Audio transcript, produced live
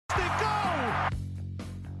Go!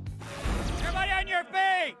 Everybody on your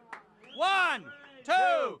feet! 1,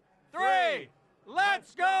 2, 3.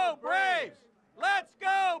 Let's go, Braves! Let's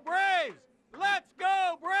go, Braves! Let's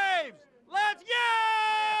go, Braves! Let's,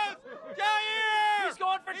 yes! Jair! He's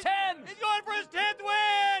going for 10. He's going for his 10th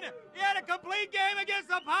win! He had a complete game against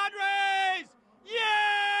the Padres!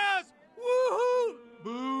 Yes! Woohoo!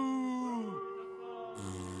 Boo!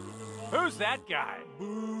 Who's that guy?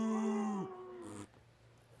 Boo!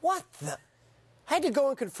 What the? I had to go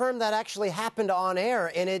and confirm that actually happened on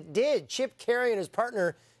air, and it did. Chip Carey and his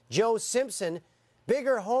partner, Joe Simpson,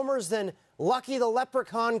 bigger homers than Lucky the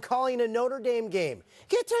Leprechaun calling a Notre Dame game.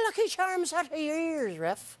 Get the Lucky Charms out of your ears,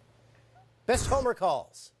 ref. Best homer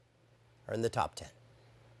calls are in the top 10.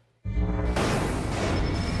 And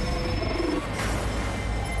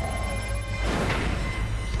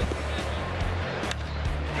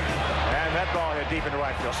that ball hit deep into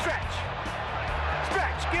right field. Stretch!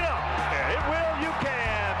 Stretch! Get up! Yeah, it will. You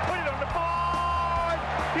can. Put it on the board.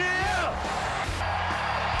 Yeah!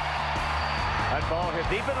 That ball hit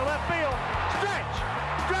deep into left field. Stretch!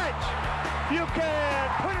 Stretch! You can.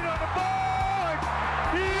 Put it on the board.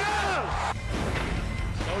 Yes!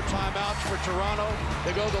 No timeouts for Toronto.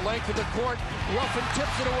 They go the length of the court. Ruffin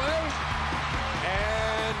tips it away.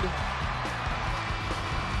 And...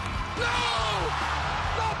 No!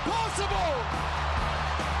 Not possible!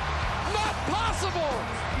 Not possible!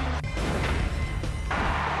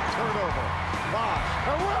 Turnover. Bosch. A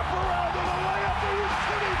wraparound on the layup. Are you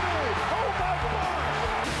kidding me? Oh, my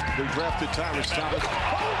God! They drafted Tyrus Thomas.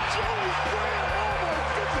 Oh, Joey Graham. Oh, my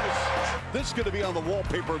goodness. This is going to be on the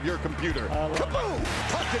wallpaper of your computer. Kaboom!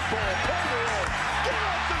 Pocket ball. Get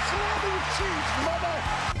off the slimy cheese, mother!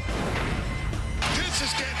 This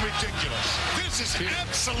is getting ridiculous. This is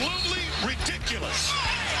absolutely ridiculous.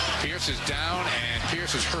 Pierce is down, and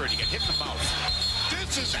Pierce is hurt. He got hit in the mouth.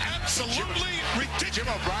 This is absolutely ridiculous. Jim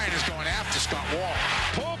O'Brien is going after Scott Wall.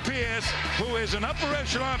 Paul Pierce, who is an upper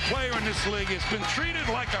echelon player in this league, has been treated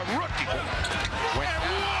like a rookie. Went And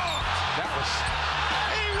down. walked. That was...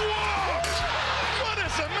 He walked. What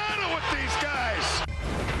is the matter with these guys?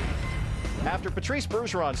 After Patrice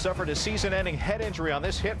Bergeron suffered a season-ending head injury on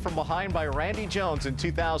this hit from behind by Randy Jones in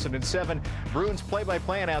 2007, Bruins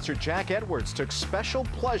play-by-play announcer Jack Edwards took special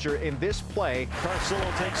pleasure in this play.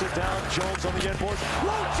 Carcillo takes it down. Jones on the end boards.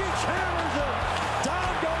 Lucic hammers it.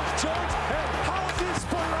 Down goes Jones. And how's this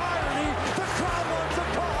for irony? The crowd wants a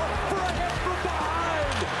call for a hit from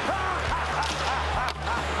behind.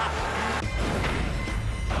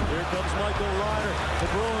 Here comes Michael Ryder. The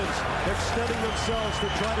Bruins extending themselves to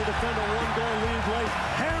try to defend a one-goal lead late.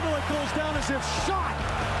 Hamlet goes down as if shot.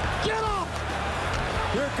 Get up!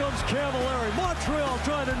 Here comes Cavallari. Montreal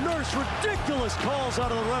trying to nurse ridiculous calls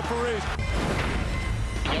out of the referees.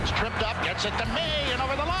 Gets tripped up, gets it to May, and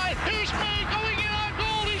over the line. Here's May going in on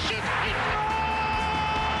goal. He shoots.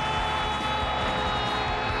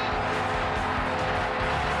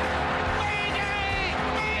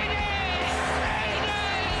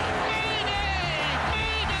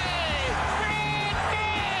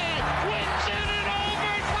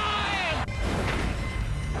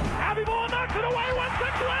 Happy ball knocks it away. 1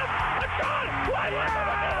 second left. A shot. Right into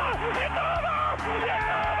the middle. It's over.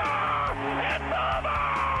 It's over. It's over.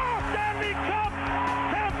 Stanley Cup.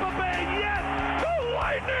 Tampa Bay. Yes. The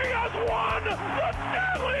Lightning has won the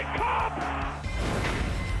Stanley Cup.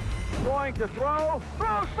 Going to throw.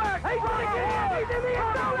 Throws back. He's in the end. He's in the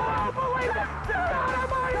end zone. Oh, believe it.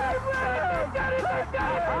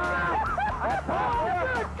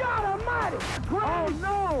 Good God Almighty. Oh,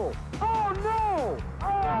 no. Oh, no. Oh,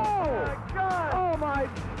 my God. Oh, my.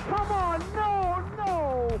 Come on. No,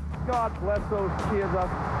 no. God bless those kids.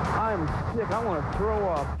 I'm sick. I want to throw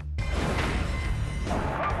up.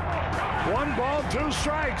 1 ball, 2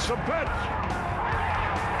 strikes. The pitch.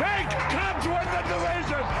 Hey, Cubs win the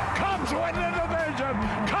division. Cubs win the division.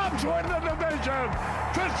 Cubs win the division.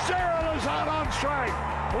 Fitzgerald is out on strike.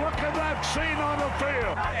 Look at that scene on the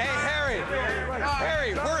field. Hey, Harry,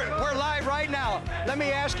 we're live right now. Let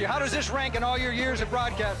me ask you, how does this rank in all your years of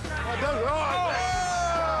broadcast? Where'd it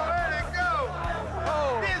go?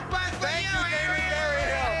 Oh, thank you, David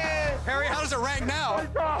Berryhill. Harry, how does it rank now?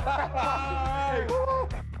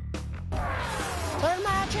 They're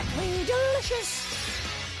magically delicious.